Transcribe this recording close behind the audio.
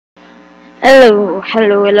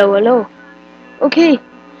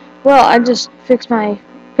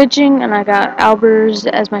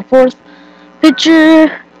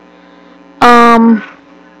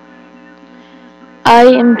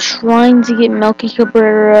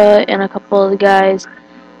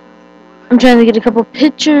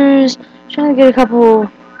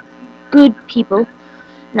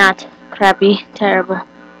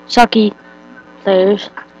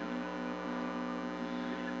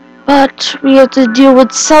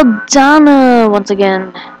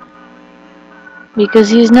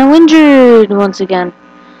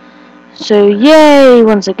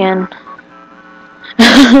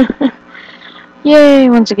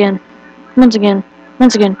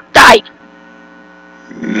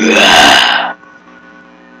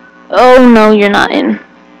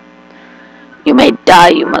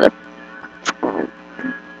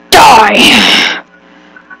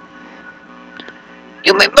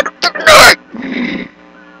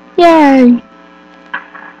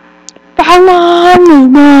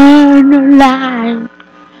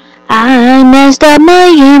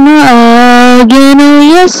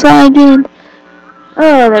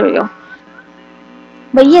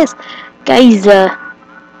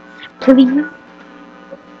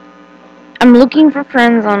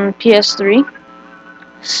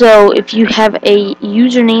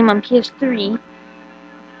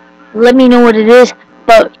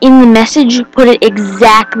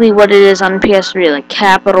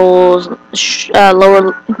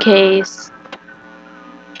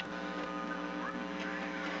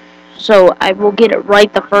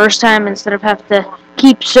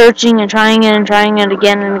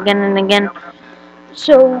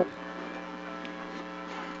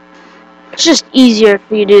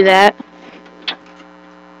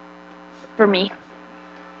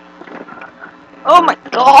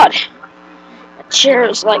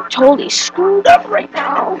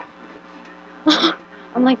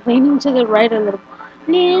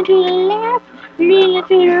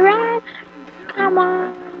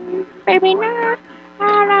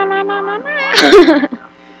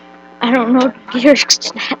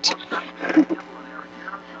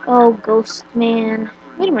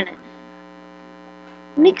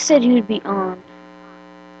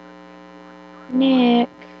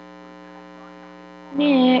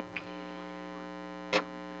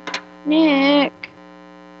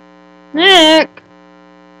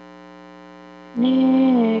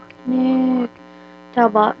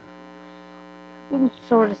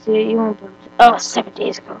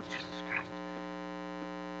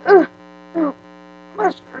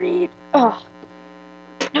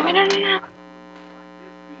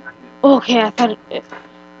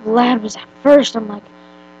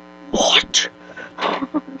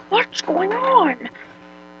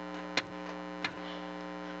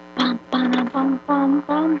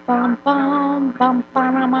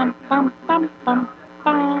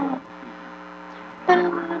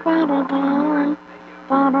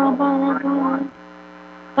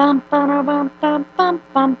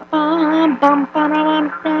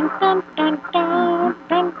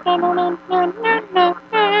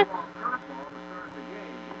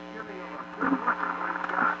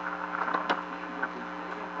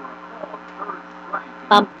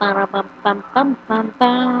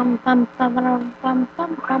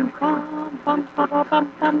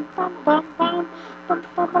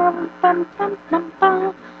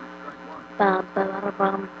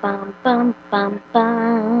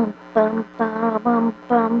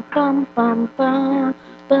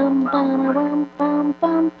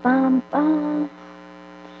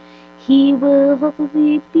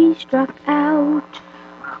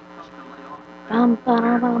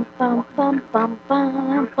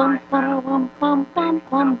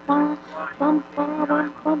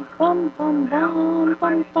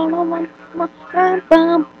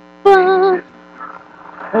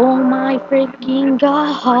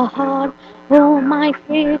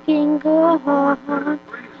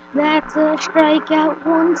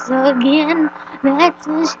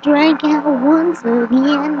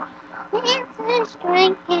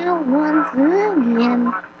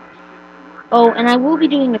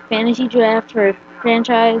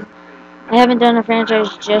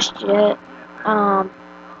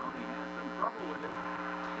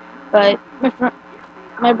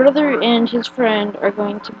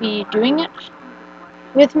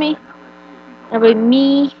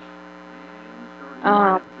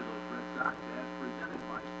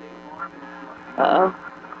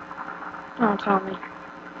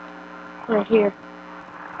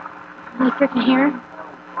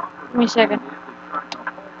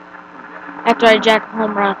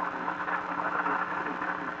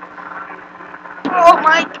Oh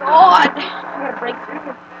my god! I'm gonna break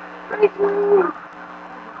through. Break through!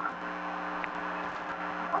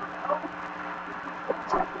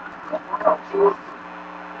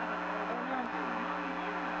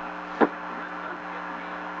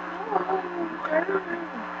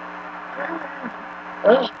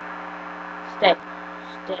 Ugh. Stay.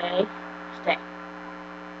 Stay. Stay.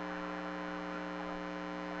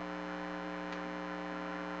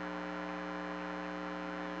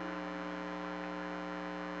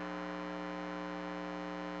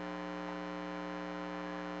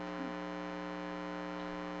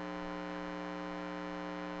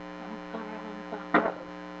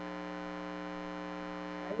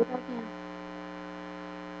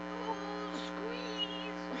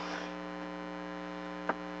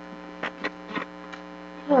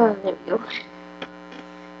 Oh, there we go.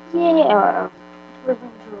 Yeah.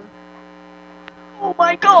 Oh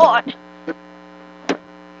my god.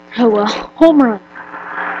 Oh well, home run.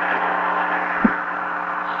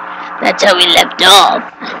 That's how we left off.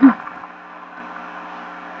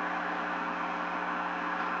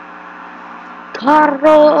 Carol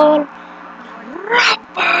Robert.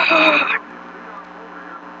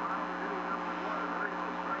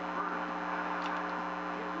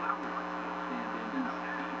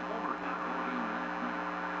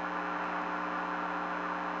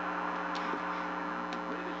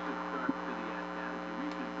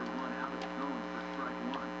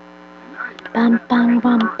 Bam bam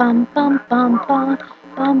bam bam bam bam bam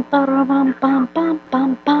bam bam bam bam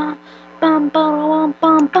bam bam bam bam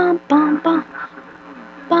bam bam bam bam.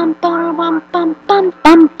 Bum bum bum bum bum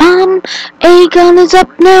bum bum. A gun is up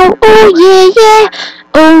now. Oh yeah yeah.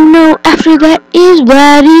 Oh no, after that is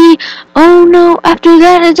Vladdy. Oh no, after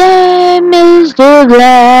that is Mr.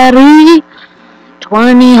 Vladdy.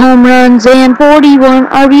 20 home runs and 41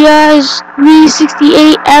 RBIs.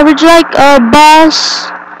 368 average like a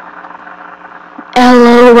boss.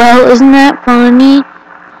 LOL, isn't that funny?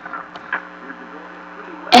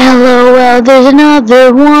 LOL, there's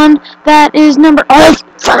another one. That is number. Oh,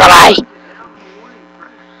 forgot I.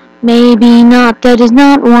 Maybe not, that is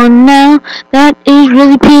not one now. That is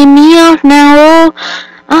really peeing me off now. Oh,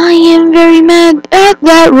 I am very mad at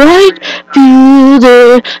that, right?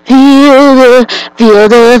 Fielder, fielder,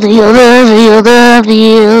 fielder, fielder, fielder,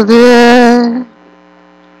 fielder.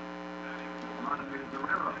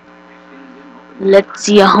 Let's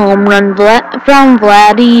see a home run from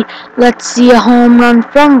Vladdy. Let's see a home run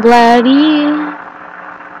from Vladdy.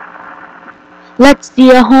 Let's see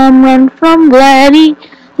a home run from Vladdy.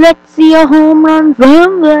 Let's see a home run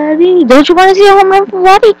from Vladdy. Don't you want to see a home run from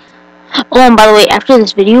Vladdy? Oh, and by the way, after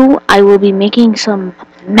this video, I will be making some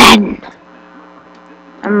Madden.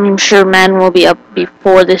 I'm sure Madden will be up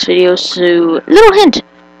before this video, so little hint.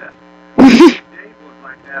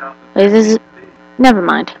 Wait, this is... Never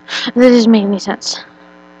mind. This doesn't make any sense.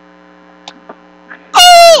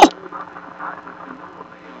 Oh!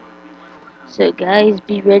 So guys,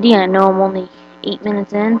 be ready. I know I'm only 8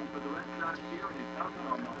 minutes in.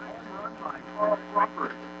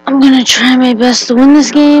 I'm gonna try my best to win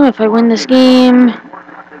this game. If I win this game,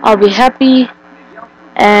 I'll be happy.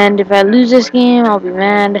 And if I lose this game, I'll be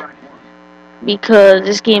mad. Because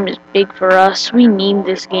this game is big for us. We need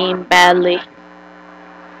this game badly.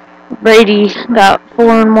 Brady got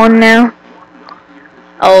 4-1 now.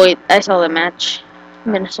 Oh wait, I saw the match.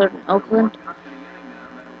 Minnesota and Oakland.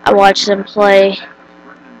 I watched them play.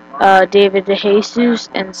 David DeJesus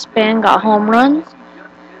and Span got home runs.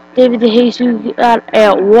 David DeJesus got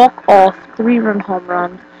a walk-off 3-run home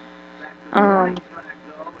run.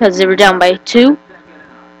 Because they were down by 2.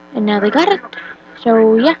 And now they got it.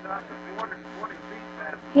 So, yeah.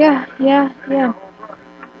 Yeah.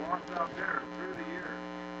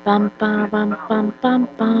 Bum bum bum bum bum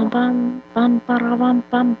bum bum bum bum bum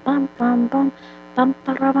bum bum bum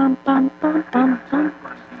bum bum bum bum bum.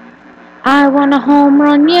 I want a home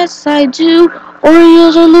run, yes I do.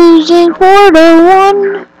 Orioles are losing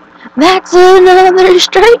 4-1. That's another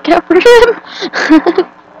strikeout for him.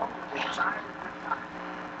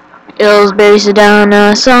 Ellsbury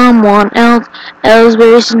Sedona, someone else.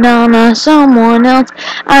 Ellsbury Sedona, someone else.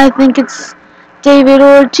 I think it's David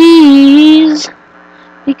Ortiz.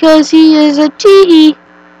 Because he is a T.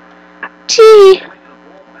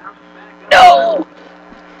 No!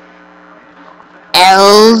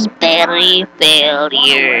 Ellsbury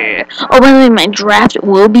failure. Oh, by the way, my draft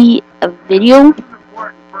will be a video.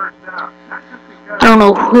 I don't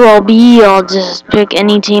know who I'll be. I'll just pick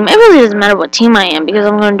any team. It really doesn't matter what team I am because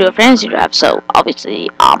I'm going to do a fantasy draft. So,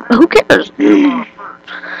 obviously, who cares? I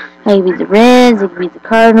could be the Reds. I could be the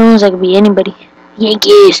Cardinals. I could be anybody.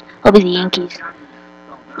 Yankees. I'll be the Yankees.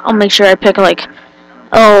 I'll make sure I pick, like,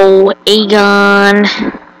 Oh, Aegon.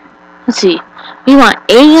 Let's see. We want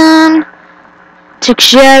Aegon,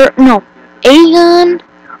 Teixeira. No, Aegon.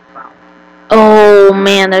 Oh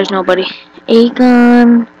man, there's nobody.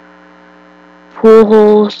 Aegon,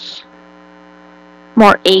 Pujols.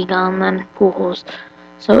 More Aegon than Pujols.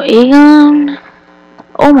 So Aegon.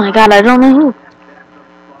 Oh my god, I don't know who.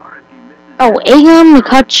 Oh, Aegon,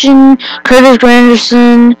 McCutcheon, Curtis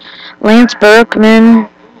Granderson, Lance Berkman.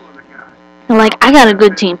 Like, I got a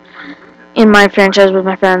good team in my franchise with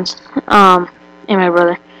my friends. And my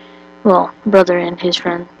brother. Well, brother and his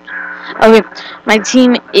friend. Okay, my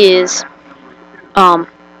team is,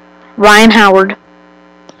 Ryan Howard,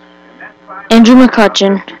 Andrew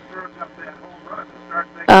McCutcheon,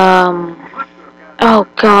 oh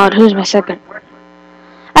god, who's my second?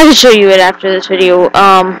 I can show you it after this video.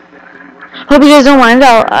 Hope you guys don't mind.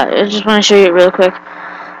 I just want to show you it real quick.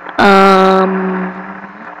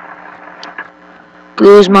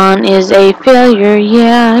 Guzman is a failure,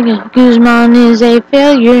 yeah. Guzman is a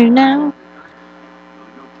failure now.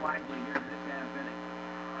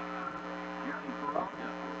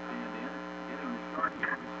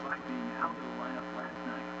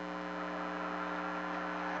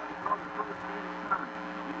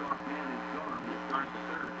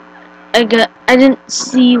 I didn't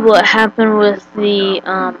see what happened with the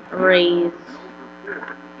Rays.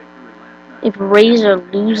 If Rays are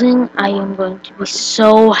losing, I am going to be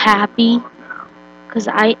so happy. Because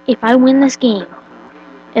if I win this game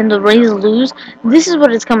and the Rays lose, this is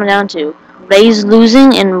what it's coming down to. Rays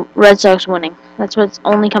losing and Red Sox winning. That's what it's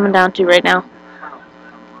only coming down to right now.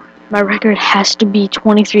 My record has to be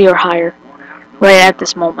 23 or higher right at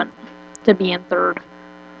this moment to be in third.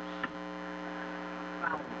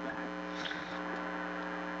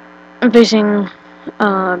 I'm facing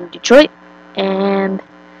Detroit, and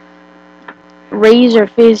Rays are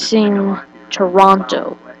facing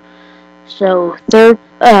Toronto. So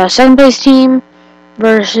second place team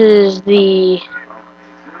versus the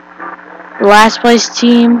last place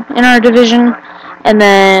team in our division, and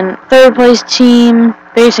then third place team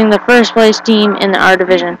facing the first place team in our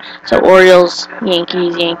division. So Orioles,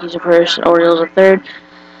 Yankees are first, Orioles are third,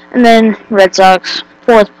 and then Red Sox,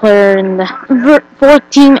 fourth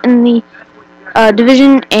team in the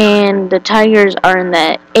division, and the Tigers are in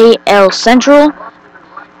the AL Central.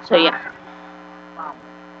 So yeah.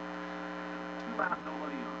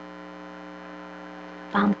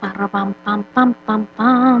 Bum, bum, bum, bum, bum,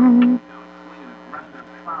 bum.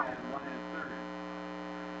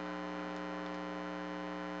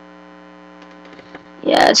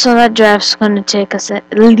 Yeah, so that draft's gonna take us at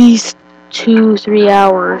least 2-3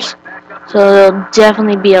 hours. So there'll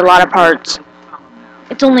definitely be a lot of parts.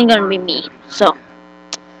 It's only gonna be me, so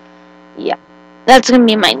yeah. That's gonna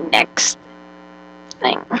be my next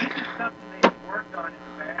thing.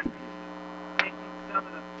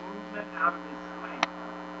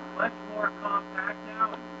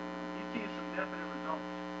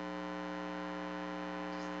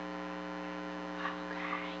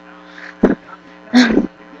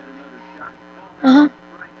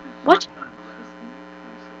 What?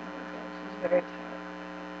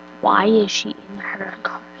 Why is she in her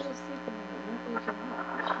car?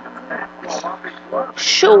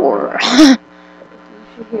 Sure.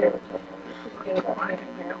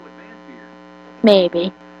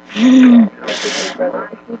 Maybe.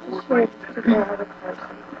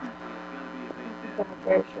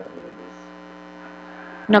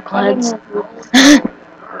 Knuckleheads.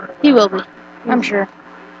 He will be. I'm sure.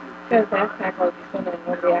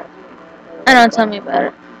 I don't tell me about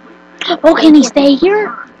it. Oh, can he stay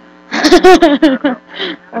here?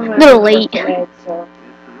 Little late.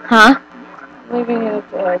 Huh?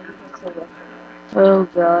 Oh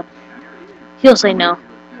god. He'll say no.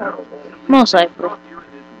 Most likely.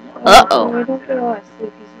 Uh-oh.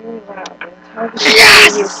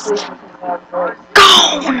 Yes!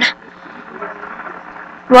 Gone!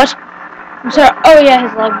 What? I'm sorry. Oh yeah,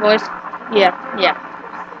 his loud voice. Yeah.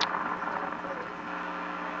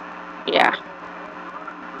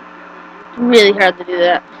 Really hard to do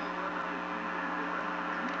that.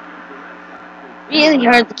 Really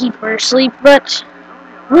hard to keep her asleep, but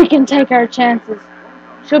we can take our chances.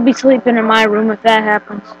 She'll be sleeping in my room if that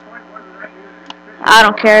happens. I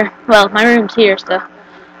don't care. Well, my room's here, so.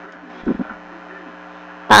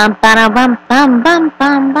 Bum bum bum bum bum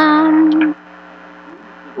bum bum.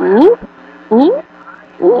 Ooh, ooh,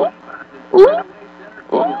 ooh, ooh,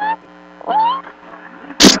 ooh.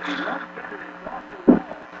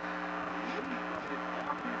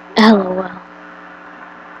 LOL.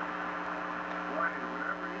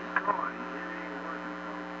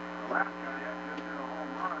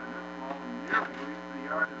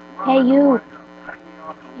 Hey, you.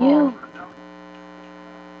 You.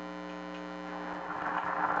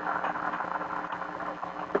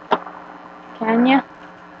 Can ya?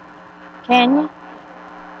 Can ya?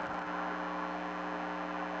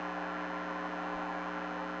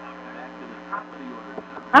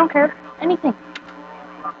 I don't care. Anything.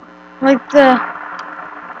 Like the...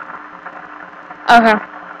 Okay.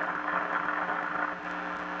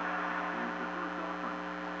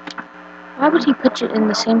 Why would he put you in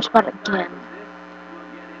the same spot again?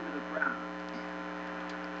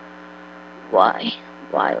 Why?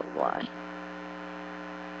 Why? Why?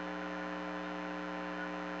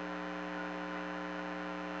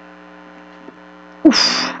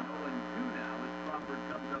 Oof.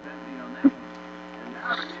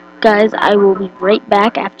 Guys, I will be right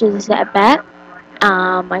back after this at bat.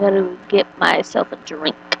 I gotta get myself a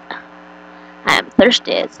drink. I am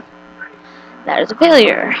thirsty. That is a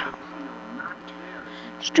failure.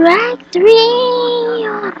 Strike three.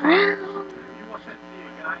 Around.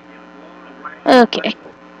 Okay.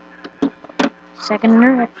 Second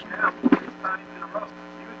interruption.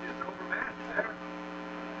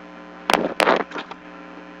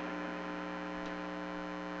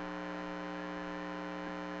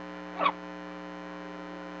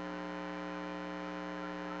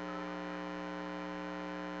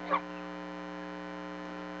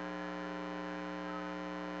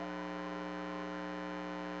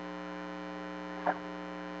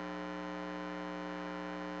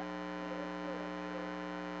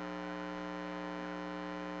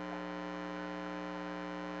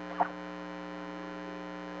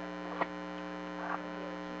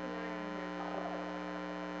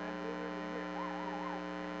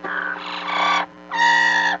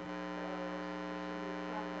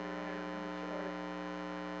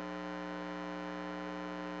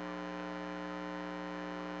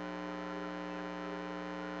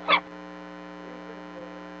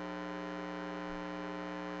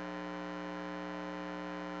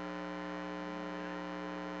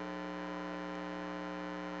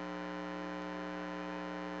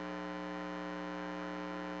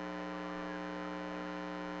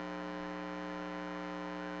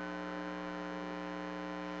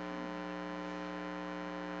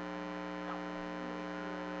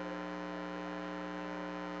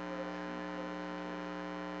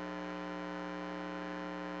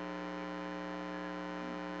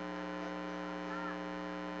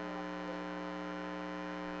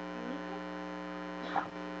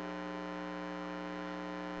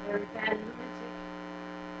 Very bad lunatic.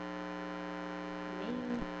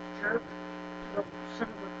 Mean jerk. Son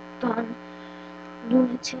of a gun.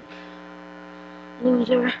 Lunatic.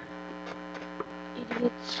 Loser.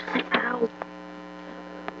 Idiots. Ow.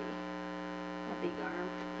 My big arm.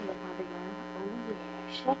 Look my big arm. Oh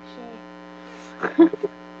yeah, sexy.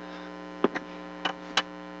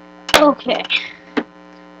 Okay.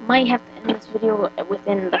 Might have to end this video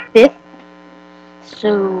within the 5th.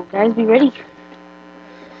 So guys, be ready.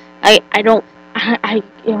 I don't. I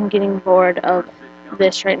am getting bored of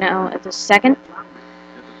this right now at the second.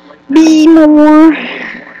 Be more.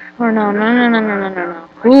 Or no, no, no, no, no, no, no,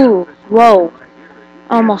 no. Ooh, whoa.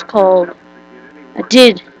 Almost called. I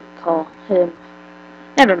did call him.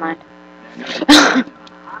 Never mind.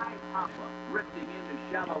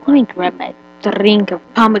 Let me grab my drink of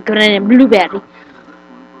pomegranate and blueberry.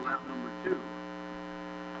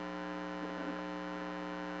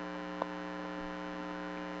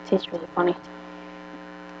 Tastes really funny.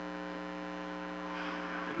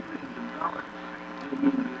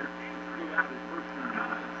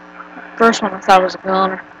 First one I thought was a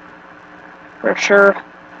goner. For sure.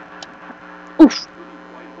 Oof.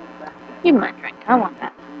 Give me my drink. I want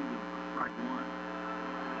that.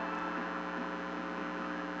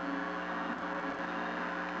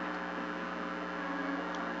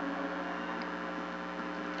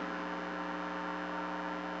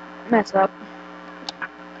 Mess up.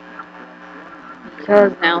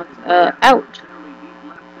 Because now it's out.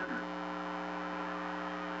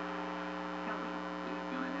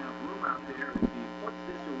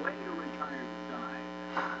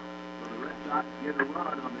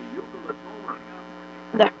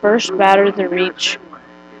 The first batter to reach.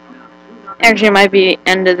 Actually, it might be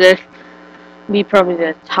end of this. Be probably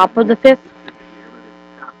the top of the 5th.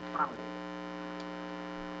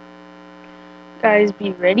 Guys,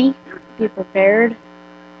 be ready. Be prepared.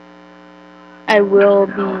 I will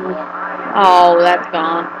be. Oh, that's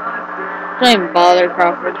gone. Don't even bother,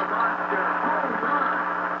 Crawford.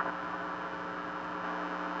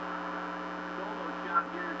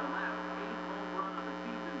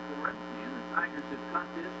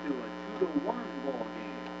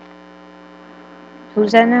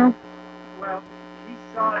 Who's that now?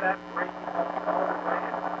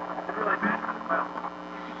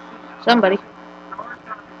 Somebody.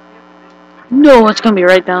 No, it's gonna be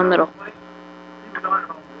right down the middle.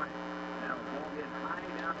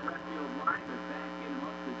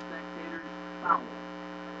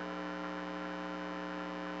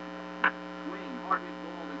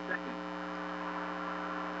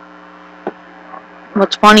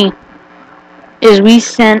 What's funny is we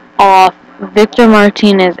sent off Victor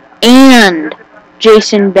Martinez and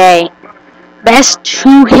Jason Bay, best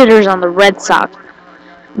two hitters on the Red Sox.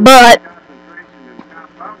 But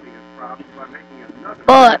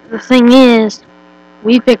the thing is,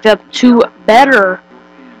 we picked up two better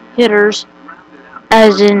hitters,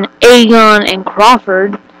 as in Agon and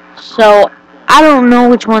Crawford. So I don't know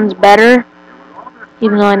which one's better,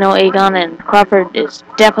 even though I know Agon and Crawford is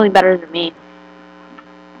definitely better than me.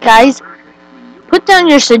 Guys, put down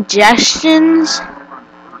your suggestions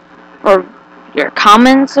or your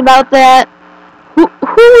comments about that. Who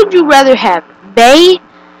would you rather have, Bay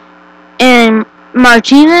and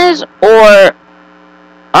Martinez or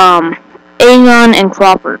Agon and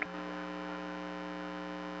Crawford?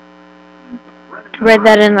 Write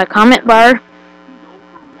that in the comment bar,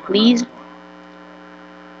 please.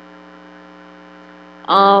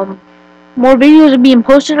 More videos are being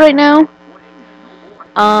posted right now.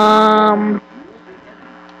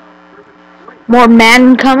 More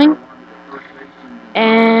Madden coming,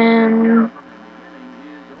 and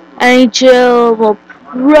NHL will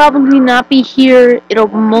probably not be here. It'll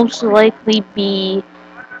most likely be,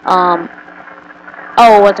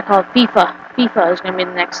 what's it called? FIFA. FIFA is going to be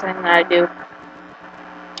the next thing that I do.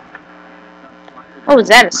 Oh, is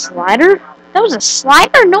that a slider? That was a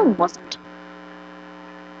slider? No, it wasn't.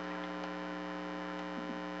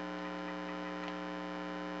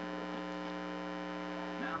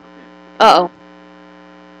 Uh-oh.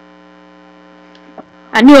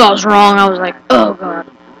 I knew I was wrong. I was like, oh, God.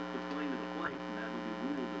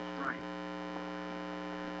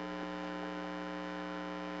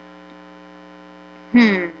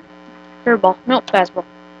 Curveball. Nope, fastball.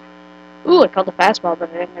 Ooh, I called the fastball,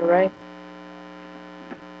 but I didn't get it right.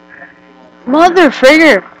 Mother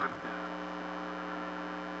frigger.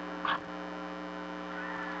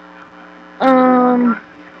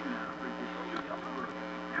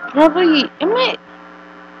 Probably,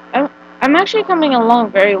 I'm actually coming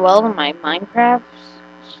along very well in my Minecraft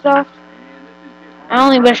stuff. I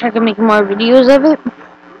only wish I could make more videos of it.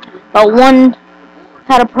 But one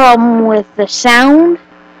had a problem with the sound,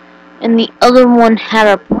 and the other one had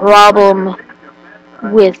a problem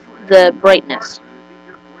with the brightness.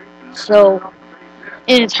 So,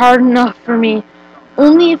 and it's hard enough for me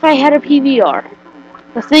only if I had a PVR.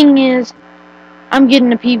 The thing is, I'm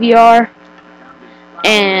getting a PVR,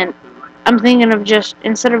 and I'm thinking of just,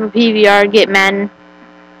 instead of a PVR, get Madden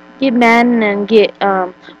and get,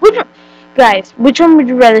 which one would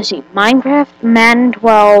you rather see? Minecraft, Madden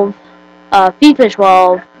 12, FIFA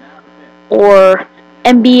 12, or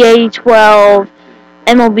NBA 12,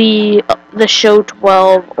 MLB The Show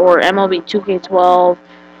 12, or MLB 2K12,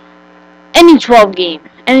 any 12 game,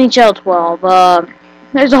 NHL 12,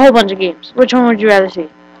 there's a whole bunch of games. Which one would you rather see?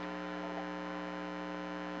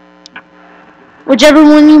 Whichever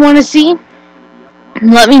one you want to see,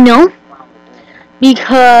 let me know,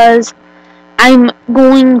 because I'm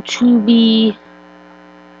going to be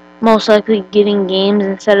most likely getting games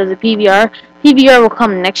instead of the PVR. PVR will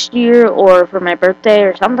come next year or for my birthday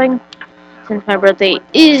or something, since my birthday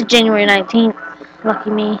is January 19th. Lucky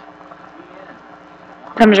me.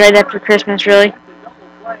 Comes right after Christmas, really.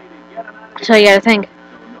 So you gotta think.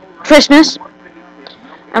 Christmas,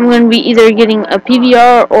 I'm going to be either getting a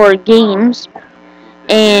PVR or games,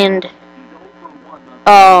 and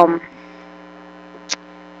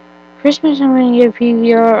Christmas I'm going to get a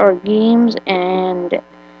PVR or games, and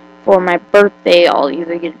for my birthday I'll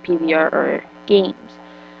either get a PVR or games.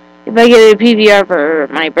 If I get a PVR for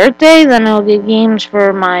my birthday, then I'll get games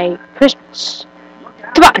for my Christmas.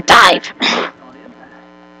 Come on, dive!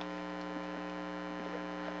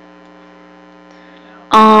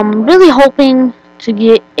 Really hoping to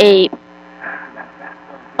get a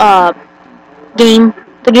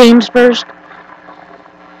the games first.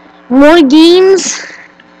 More games,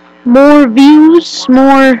 more views,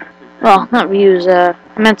 not views, I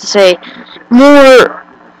meant to say, more,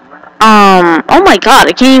 oh my god,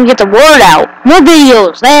 I can't even get the word out. More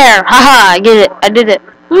videos, there, haha, I did it,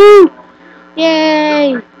 woo,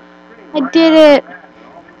 yay, I did it.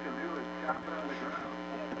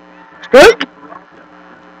 Good.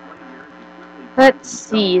 Let's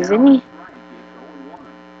see,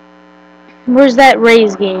 where's that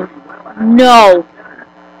Rays game? No.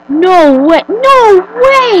 No way! No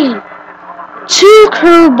way! Two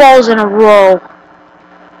curveballs in a row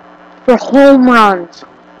for home runs.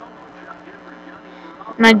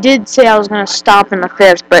 And I did say I was going to stop in the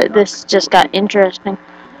fifth, but this just got interesting.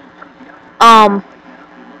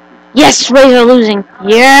 Yes, Rays are losing.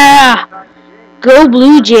 Yeah! Go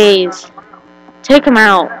Blue Jays. Take them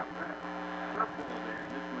out.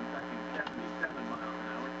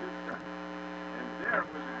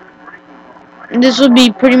 This would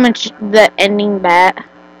be pretty much the ending bat.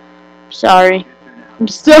 Sorry. I'm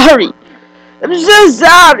sorry. I'm so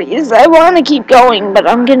sorry. I want to keep going, but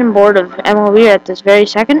I'm getting bored of MLB at this very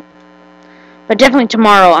second. But definitely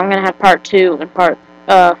tomorrow I'm gonna have part two and part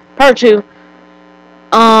two.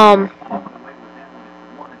 I'm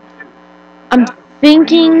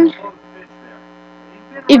thinking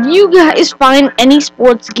if you guys find any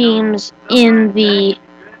sports games in the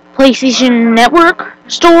PlayStation Network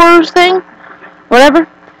stores thing, whatever,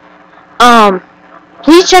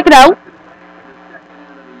 please check it out.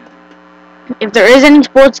 If there is any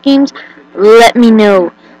sports games, let me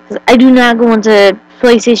know. Cause I do not go into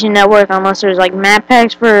PlayStation Network unless there's like map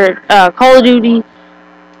packs for Call of Duty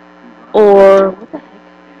or what the heck?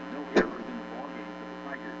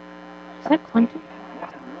 Is that Quentin?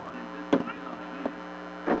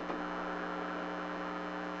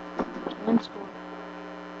 One score.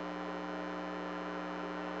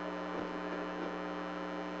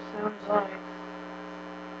 Sounds like.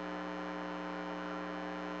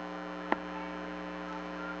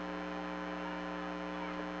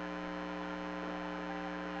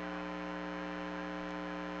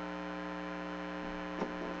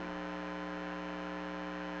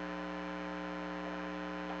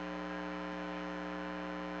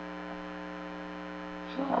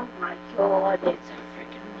 Oh my god, it's a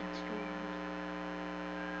freaking windstorm.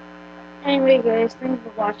 Anyway, guys, thanks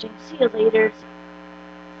for watching. See you later.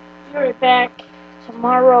 Be right back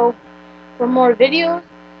tomorrow for more videos.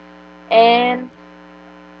 And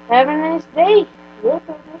have a nice day. Yeah,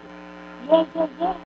 baby. Yeah, yeah, yeah.